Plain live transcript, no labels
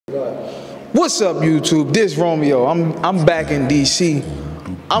What's up, YouTube? This Romeo. I'm back in DC.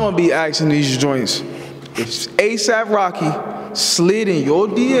 I'm gonna be asking these joints. If ASAP Rocky slid in your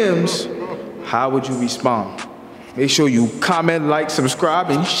DMs, how would you respond? Make sure you comment, like, subscribe,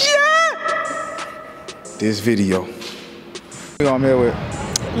 and share this video. I'm here with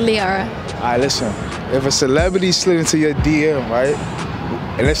Liara. Alright, listen. If a celebrity slid into your DM, right,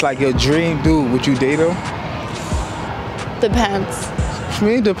 and it's like your dream dude, would you date him? Depends. I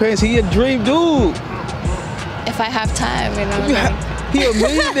mean, depends. He a dream dude. If I have time, you know. He a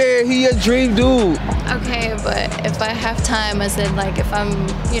millionaire. He a dream dude. Okay, but if I have time, as in like if I'm,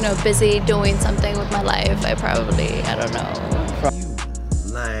 you know, busy doing something with my life, I don't know.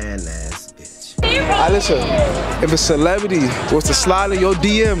 You lying ass bitch. Alright, listen. If a celebrity was to slide in your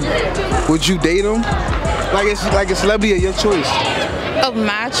DM, would you date him? Like it's like a celebrity of your choice. Of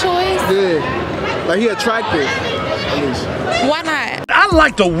my choice? Yeah. Like he attractive. At least. Why not? I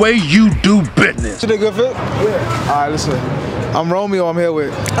like the way you do business. Is it a good fit? Yeah. Alright, listen. I'm Romeo. I'm here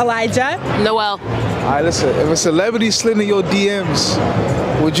with Elijah. Noel. Alright, listen. If a celebrity slid in your DMs,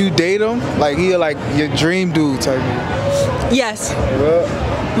 would you date him? Like he like your dream dude type. Yes.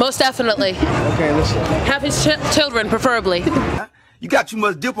 Yeah. Most definitely. Okay, listen. Have his children, preferably. You got too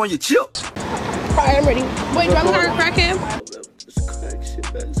much dip on your chips. Alright, I'm ready. Wait, do I gotta crack him? This crack shit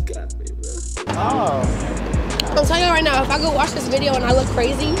that's got me, man. Oh. I'm telling you right now, if I go watch this video and I look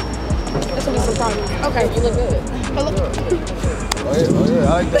crazy, that's gonna be some problems. Okay, you look good. I look good. Oh yeah,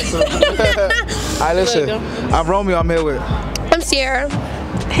 I like that too. Alright, listen. I'm Romeo. I'm here with. I'm Sierra.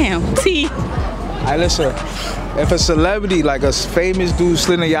 Damn, T. Alright, listen. If a celebrity, like a famous dude,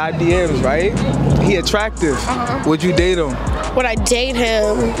 slid in your DMs, right? He attractive. Would you date him? Would I date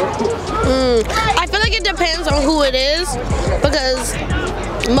him? I feel like it depends on who it is, because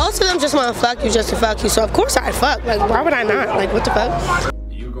most of them just want to fuck you just to fuck you. So of course I'd fuck. Like, why would I not? Like, what the fuck?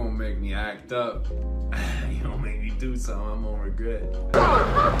 You gonna make me act up. You gonna make me do something I'm gonna regret.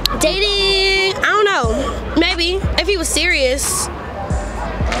 Dating, I don't know. Maybe if he was serious.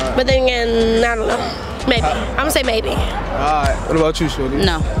 But then again, I don't know. Maybe. I'm gonna say maybe. Alright, what about you, Shorty?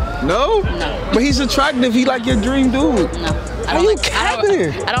 No. No? No. But he's attractive. He like your dream dude. No. Are you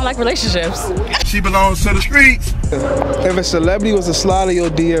capping? I don't like relationships. She belongs to the streets. If a celebrity was to slide in your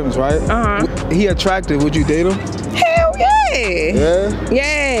DMs, right? He attractive. Would you date him? Hell yeah. Yeah?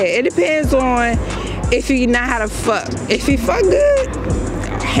 Yeah, it depends on if you know how to fuck. If he fuck good,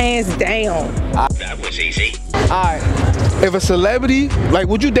 hands down. That was easy. Alright. If a celebrity, like,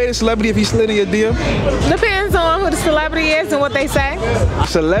 would you date a celebrity if he slid in your DM? Depends on who the celebrity is and what they say.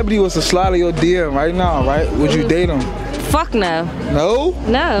 Celebrity was to slide in your DM right now, right? Would you date him? Fuck no. No?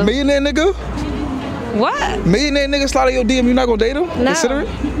 No. Millionaire nigga? What? Millionaire nigga slide in your DM, you not gonna date him? No. Consider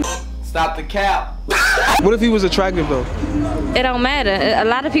it? Stop the cap. What if he was attractive though? It don't matter. A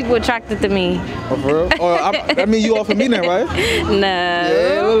lot of people attracted to me. Oh, for real? Oh, I mean, you offer me then, right? No.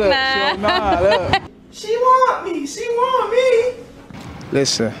 Yeah, look. Look. She want me. She want me.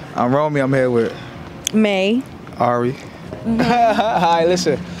 Listen, I'm Romy. I'm here with May. Ari. Alright,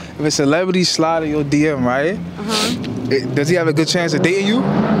 listen. If a celebrity slide in your DM, right? Does he have a good chance of dating you?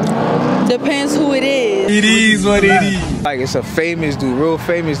 Depends who it is. It is what it is. Like, it's a famous dude, real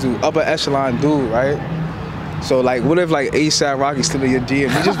famous dude, upper echelon dude, right? So, like, what if, like, ASAP Rocky slid in your DM?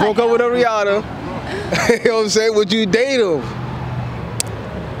 He just broke up with a Rihanna. You know what I'm saying? Would you date him?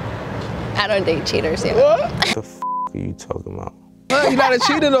 I don't date cheaters, you know. What? What the f are you talking about? He's not a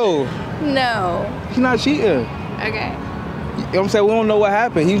cheater, though. No. He's not cheating. Okay. You know what I'm saying? We don't know what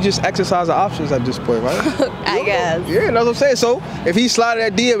happened. He just exercised the options at this point, right? I guess. Yeah, that's what I'm saying. So, if he slided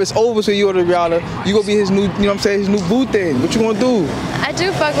that DM, it's over to you or the Rihanna. You gonna be his new, you know what I'm saying, his new boo thing. What you gonna do? I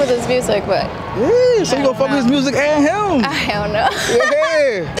do fuck with his music, but Yeah, so you gonna fuck with his music and him. I don't know.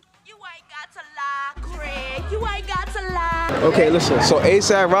 Yeah. You ain't got to lie, Craig. You ain't got to lie. Okay, listen. So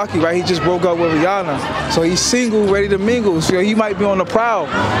ASAP Rocky, right? He just broke up with Rihanna. So he's single, ready to mingle. So he might be on the prowl.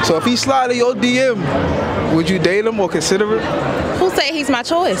 So if he slide in your DM, would you date him or consider it? Who say he's my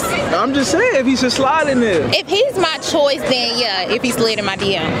choice? I'm just saying, if he should slide in there. If he's my choice, then yeah, if he slid in my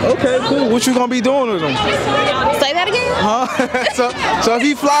DM. Okay, cool. What you gonna be doing with him? Say that again? Huh? so if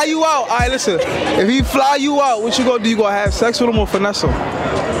he fly you out, all right, listen. If he fly you out, what you gonna do? You gonna have sex with him or finesse him?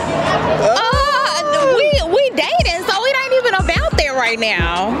 We dating, so it ain't even about that right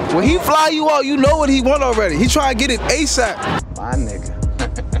now. When he fly you out, you know what he want already. He trying to get it ASAP. My nigga.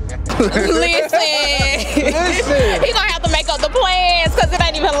 Listen. He gonna have to make up the plans, cause it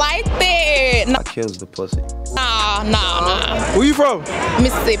ain't even like that. I kills the pussy. Nah. Where you from?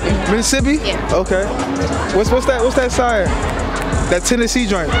 Mississippi. Mississippi? Yeah. Okay. What's that sign? That Tennessee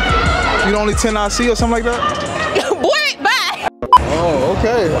joint. You the only 10 I see or something like that? Boy, bye. Oh,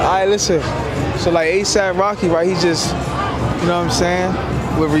 okay. All right, listen. So like ASAP Rocky, right? He just, you know what I'm saying,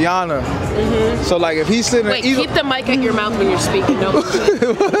 with Rihanna. So like if he's sitting, Wait, keep the mic at your mouth when you're speaking. No.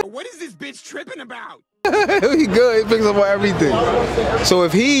 What is this bitch tripping about? he good. He picks up on everything. So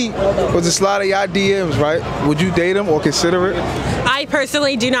if he was to slide in y'all DMs, right? Would you date him or consider it? I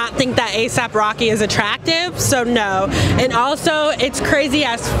personally do not think that ASAP Rocky is attractive, so no. And also, it's crazy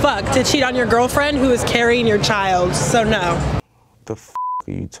as fuck to cheat on your girlfriend who is carrying your child, so no. The f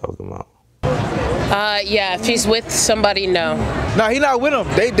are you talking about? Yeah, if she's with somebody, no. Nah, he not with him.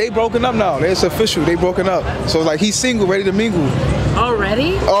 They broken up now. It's official. They broken up. So it's like he's single, ready to mingle.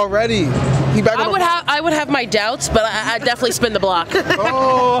 Already? Already. He back. I would have my doubts, but I definitely spin the block.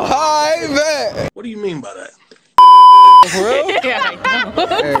 Oh, hi, man. What do you mean by that? For real? Yeah, I know.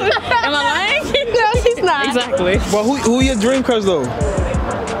 Hey. Am I lying? No, he's not. Exactly. But who your dream crush though?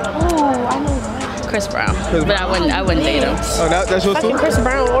 Chris Brown. But I wouldn't date him. Oh, that's your Fucking Chris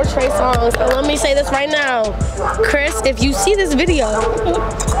Brown or Trey Songz. So let me say this right now. Chris, if you see this video,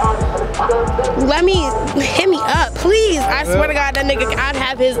 hit me up, please. I swear to God, that nigga, I'd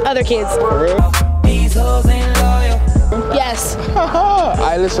have his other kids. For real? Yes.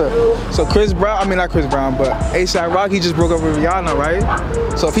 Alright, listen. So Chris Brown, not Chris Brown, but ASAP Rocky just broke up with Rihanna, right?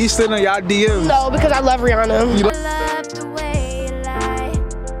 So if he's sitting on y'all DMs. No, because I love Rihanna. You love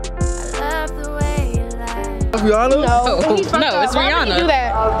Rihanna? No, it's Rihanna. Why would you do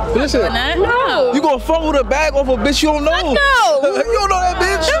that? Listen, No. you gonna fumble the bag off a bitch you don't know. No. You don't know that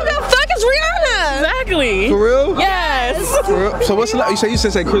bitch. Who the fuck is Rihanna? Exactly. For real? Yes. For real? So what's the, you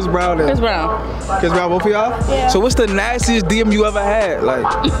said say Chris Brown then? Chris Brown. Chris Brown, both of y'all? Yeah. So what's the nastiest DM you ever had? Like,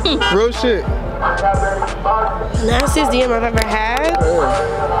 real shit. Nastiest DM I've ever had?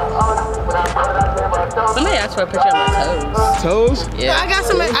 Somebody asked for a picture of my toes. Toes? Yeah. I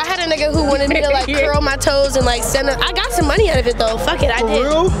had a nigga who wanted me to like curl my toes and like send I got some money out of it though. Fuck it, I For did.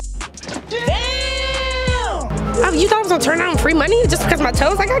 real? Oh, you thought I was gonna turn down free money just because my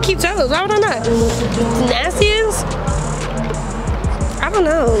toes? I gotta keep toes. Why would I not? Nastiest? I don't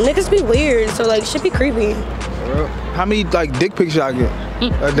know. Niggas be weird, so like shit be creepy. How many like dick pics y'all get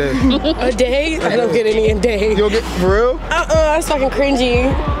a day? A day? I don't get any a day. You don't get, for real? That's fucking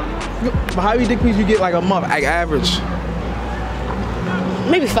cringy. But how many dick pics you get like a month, like average?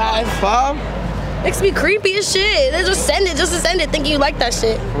 Maybe 5. 5? Niggas be creepy as shit. They just send it just to send it, thinking you like that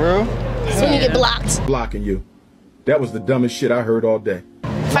shit. For real? That's when you get blocked. Blocking you. That was the dumbest shit I heard all day.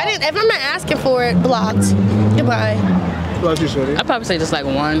 If I'm not asking for it, blocked. Goodbye. What you, shorty? I'd probably say just like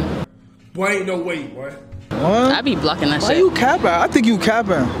 1. Boy, ain't no way, boy. What? I'd be blocking that Why shit. you capping? I think you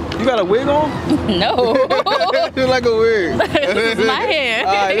capping. You got a wig on? No. You like a wig. This is my hair.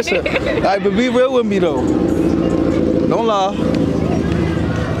 Alright, listen. Alright, but be real with me though. Don't lie.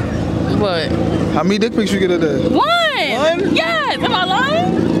 What? How many dick pics you get a day? 1. 1? Yes. Am I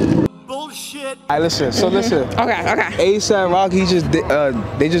lying? Bullshit. Alright, listen. So listen. Okay. ASAP Rocky,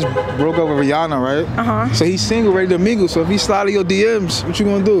 they just broke up with Rihanna, right? So he's single, ready to mingle. So if he slide in your DMs, what you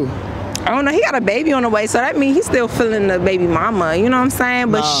gonna do? I don't know. He got a baby on the way, so that means he's still feeling the baby mama. You know what I'm saying?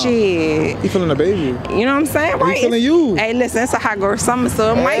 But shit. He feeling the baby. You know what I'm saying? He Right? feeling you. Hey, listen, it's a hot girl summer,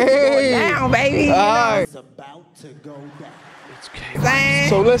 so it might be going down, baby. You know? Alright.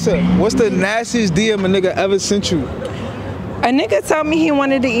 So listen, what's the nastiest DM a nigga ever sent you? A nigga told me he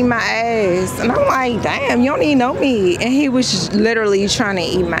wanted to eat my ass, and I'm like, damn, you don't even know me. And he was literally trying to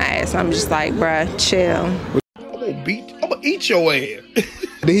eat my ass. I'm just like, bruh, chill. I'm gonna eat your ass.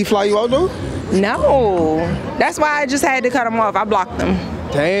 Did he fly you out though? No, that's why I just had to cut him off. I blocked him.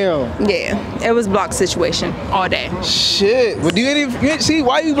 Damn. Yeah, it was block situation all day. Shit. But you see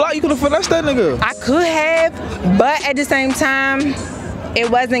why you block? You could have finessed that nigga. I could have, but at the same time, it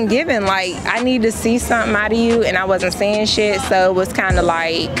wasn't given. Like, I need to see something out of you, and I wasn't saying shit, so it was kind of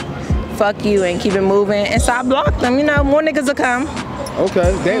like, fuck you and keep it moving. And so I blocked them. You know, more niggas will come.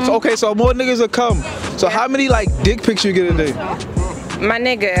 Okay. Damn. So, okay, so more niggas will come. So how many like dick pics you get a day? My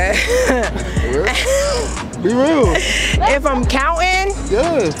nigga. Be real. If I'm counting,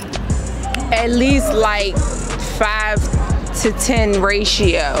 Yeah. at least like 5 to 10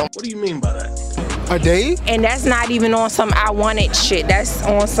 ratio. What do you mean by that? A day? And that's not even on some I wanted shit. That's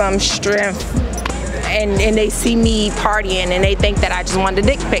on some strength. And they see me partying and they think that I just want the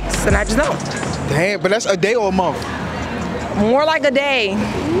dick pics, and I just don't. Damn, but that's a day or a month? More like a day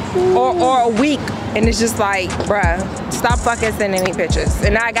or a week. And it's just like, bruh, stop fucking sending me pictures.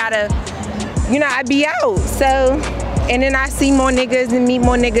 And I gotta, you know, I be out. So, and then I see more niggas and meet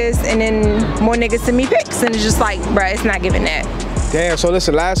more niggas, and then more niggas send me pics. And it's just like, bruh, it's not giving that. Damn, so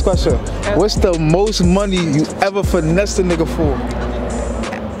listen, last question. What's the most money you ever finessed a nigga for?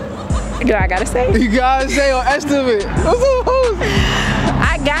 Do I gotta say? You gotta say or estimate.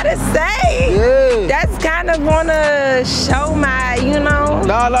 I gotta say. Yeah. That's kind of gonna show my, you know.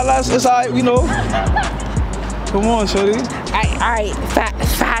 Nah, it's alright, you know. Come on, shorty. Alright,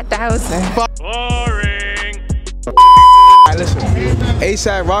 5,000. Boring. Alright, listen.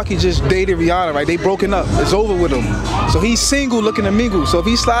 ASAP Rocky just dated Rihanna, right? They broken up. It's over with him. So he's single, looking to mingle. So if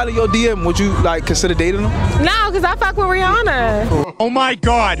he slide in your DM, would you like consider dating him? No, because I fuck with Rihanna. Oh my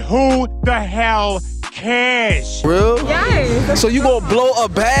God, who the hell cares? Real? Yes. So you gonna blow a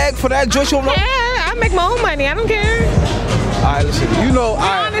bag for that joint? Yeah, I make my own money. I don't care. Alright, listen. You know,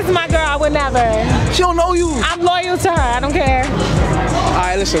 Rihanna's my girl. I would never. She don't know you. I'm loyal to her. I don't care.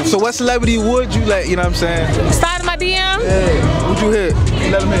 Alright, listen. So what celebrity would you let, you know what I'm saying? Slide in my DM? Yeah. Would you hit?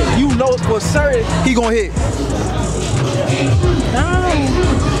 Let him hit. You know for certain he gonna hit.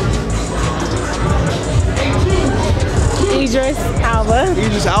 Idris Elba.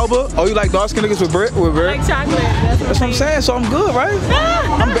 Idris Elba? Oh, you like dark skin niggas with bread? I like chocolate. That's what I'm saying. So I'm good, right?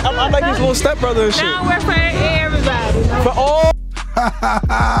 I'm like his little stepbrother and shit. Now we're for everybody. For all.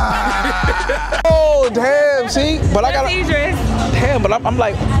 Oh damn! See, but I got Idris. Damn, but I'm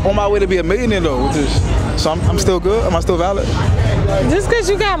like on my way to be a millionaire though with this. So I'm still good. Am I still valid? Just because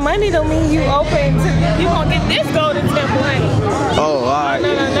you got money don't mean you open to. You gonna get this golden template. Oh, alright.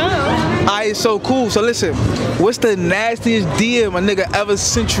 No. Alright, so cool. So listen, what's the nastiest DM a nigga ever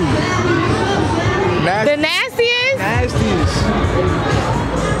sent you? The nastiest? Nastiest.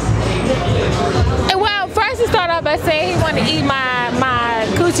 Well, first he started off by saying he wanted to eat my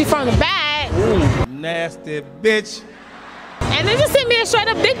coochie from the back. Nasty bitch. And then just sent me a straight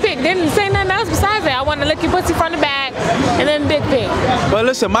up dick pic. Didn't say nothing else besides that. I want to lick your pussy from the back and then dick pic. But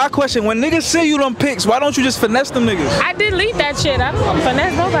listen, my question, when niggas send you them pics, why don't you just finesse them niggas? I delete that shit. I don't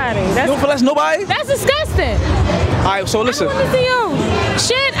finesse nobody. You don't finesse nobody? That's disgusting. Alright, so listen. I don't want to see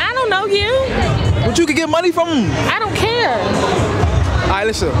you. Shit, I don't know you. But you can get money from them. I don't care. Alright,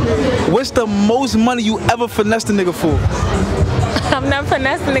 listen. What's the most money you ever finessed a nigga for? I'm not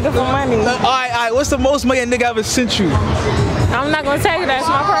finessing a nigga for money. Alright, what's the most money a nigga ever sent you? I'm not gonna tell you that's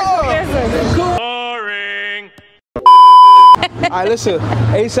my personal business. Boring. Alright, listen.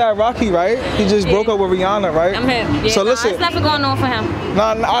 ASAP Rocky, right? He just broke up with Rihanna, right? I'm him. Yeah, so listen. there's nothing going on for him.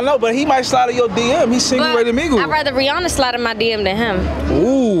 Nah, I know, but he might slide in your DM. He's single, But ready to mingle. I'd rather Rihanna slide in my DM than him.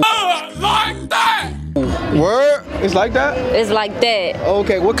 Ooh. Like that. Word? It's like that? It's like that.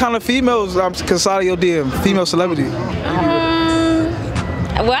 Okay, what kind of females can slide in your DM? Female celebrity?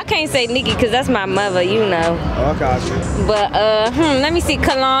 Well, I can't say Nikki because that's my mother, you know. Oh, I got you. But let me see,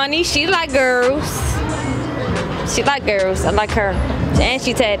 Kalani, she like girls. She like girls. I like her. And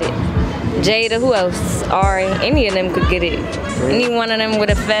she tatted. Jada, who else? Ari, any of them could get it. Any one of them with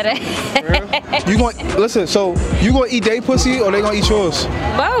a fat ass. You gonna listen? So you gonna eat their pussy or they gonna eat yours?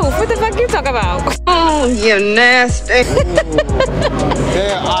 Both. What the fuck you talk about? Oh, you nasty.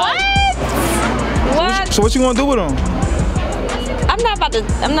 Yeah. What? So what you gonna do with them? I'm not about to.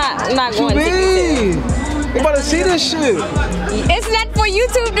 I'm not going to. They about to see this shit. It's not for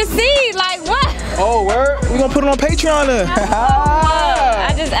YouTube to see. Like what? Oh, word? We gonna put it on Patreon then.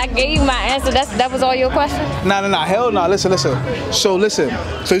 I gave you my answer. That was all your question? Nah, hell nah. Listen. So listen.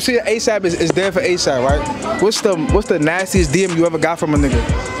 So you see ASAP is there for ASAP, right? What's the nastiest DM you ever got from a nigga?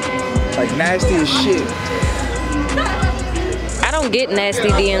 Like nasty as shit. I don't get nasty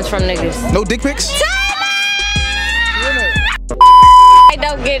DMs from niggas. No dick pics? I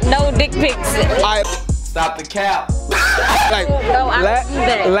don't get no dick pics. Stop the cap. Like, No, I don't do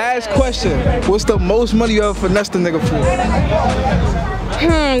that. last question. What's the most money you ever finessed a nigga for?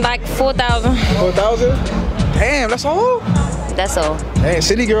 Like 4,000. 4,000? Damn, that's all? That's all. Hey,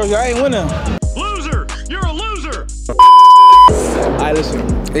 city girls, y'all ain't winning. Loser. You're a loser. Alright, listen.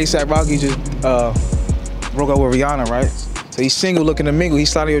 ASAP Rocky just broke up with Rihanna, right? So he's single, looking to mingle. He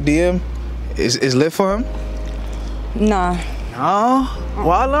sliding your DM. Is lit for him? Nah. Nah?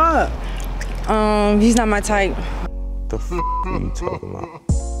 Why not? He's not my type. The f are you talking about?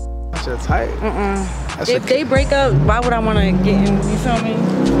 That's your type? If they break up, why would I want to get in? You feel me?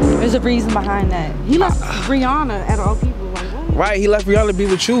 There's a reason behind that. He left Rihanna at all people. Like, what? Right, he left Rihanna to be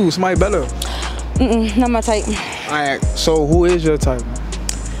with you. Somebody better. Not my type. Alright, so who is your type?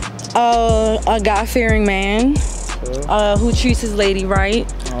 A God-fearing man who treats his lady right.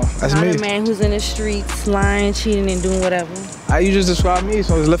 Oh, that's Not me. a man who's in the streets lying, cheating, and doing whatever. How you just described me,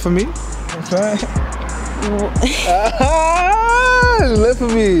 so it's lit for me? You know what I'm saying? It's lit for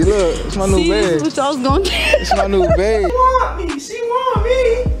me. Look, it's my new See, this is babe. what y'all was gonna get. It's my new babe. She want me.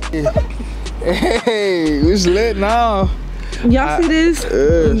 Hey, it's lit now. Y'all see this?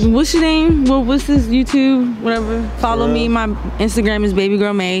 What's your name? What's this YouTube? Whatever. Follow me. My Instagram is Baby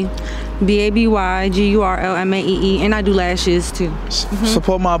Girl May. BABYGURLMAEE, and I do lashes too.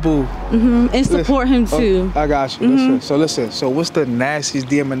 Support my boo. And support him too. I got you. Listen. So what's the nastiest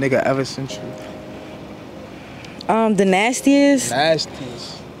DM a nigga ever sent you? The nastiest.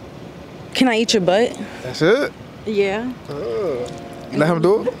 Nastiest. Can I eat your butt? That's it? Yeah. Let him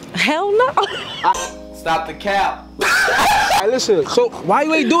do it? Hell no. Stop the cap. Hey, listen, so why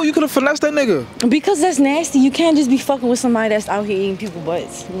you ain't do it? You could have finessed that nigga. Because that's nasty. You can't just be fucking with somebody that's out here eating people's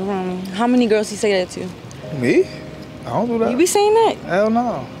butts. You know what I mean? How many girls you say that to? Me? I don't do that. You be saying that? Hell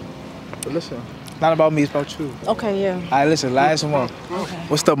no. But listen, it's not about me, it's about you. Okay, yeah. All right, listen, last one. Okay.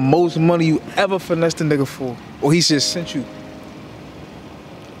 What's the most money you ever finessed a nigga for? Or he just sent you?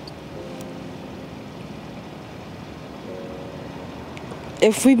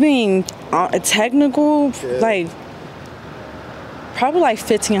 If we being technical, like probably like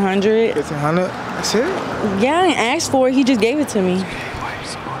 1,500. 1,500? That's it? Yeah, I didn't ask for it. He just gave it to me.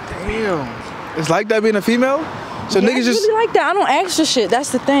 Damn. It's like that being a female? So yeah, niggas just really like that. I don't ask for shit.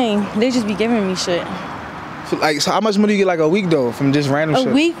 That's the thing. They just be giving me shit. So how much money you get like a week though from just random shit?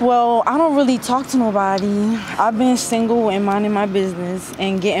 A week? Well, I don't really talk to nobody. I've been single and minding my business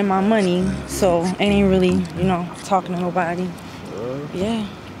and getting my money, so I ain't really, you know, talking to nobody. Yeah.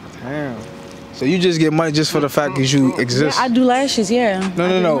 Damn. So you just get money just for the fact that you exist? Yeah, I do lashes, yeah.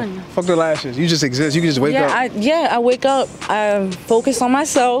 No. Fuck the lashes. You just exist. You can just wake up. I wake up. I focus on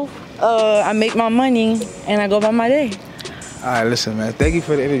myself. I make my money and I go about my day. All right, listen, man. Thank you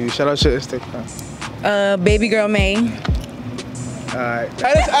for the interview. Shout out to your Instagram. Baby girl May. Alright.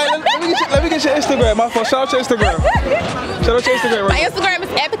 Let me get your Instagram. My fault. Shout out to your Instagram. Shout out to your Instagram. My Instagram is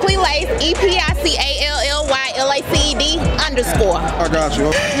epically laced. EPICALLYLACED_. I got you.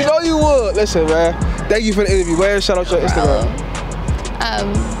 You know you would. Listen, man. Thank you for the interview. Where shout out to your Instagram?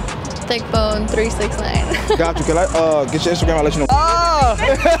 Thickbone369. Got you. Can I get your Instagram? I'll let you know.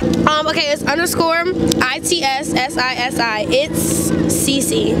 Okay, it's _ITSSISI. It's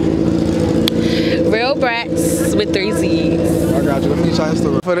CC. Real brats with 3 Z's. I got you. Let me get your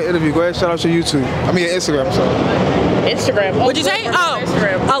Instagram. For the interview, go ahead, shout out to YouTube. I mean, your Instagram, I'm sorry. Instagram. What'd you say? Oh,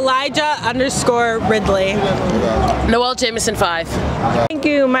 Elijah_Ridley. Noel Jameson 5. Thank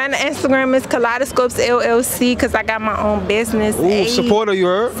you. My Instagram is Kaleidoscopes LLC because I got my own business. Ooh, supporter, you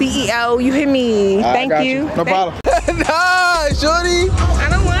heard? CEO, you hear me? Thank you. No problem. Nah, shorty. I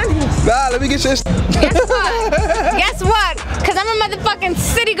don't want it. Nah, let me get your Guess what? Guess what? Cause I'm a motherfucking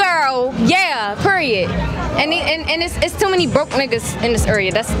city girl. Yeah, period. And it's too many broke niggas in this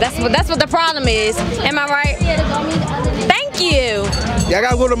area. That's what the problem is. Am I right? Thank you. Yeah, I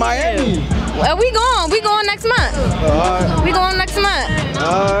gotta go to Miami. Well, we going next month. Alright. We going next month.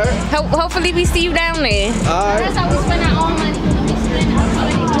 Alright. Hopefully we see you down there. Alright. That's how we spend our own money.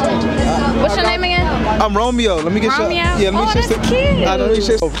 What's your name again? I'm Romeo. Let me get Romeo? Yeah, let me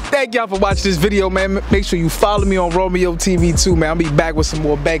that's cute. Thank y'all for watching this video, man. Make sure you follow me on Romeo TV too, man. I'll be back with some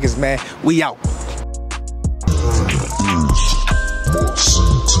more bangers, man. We out.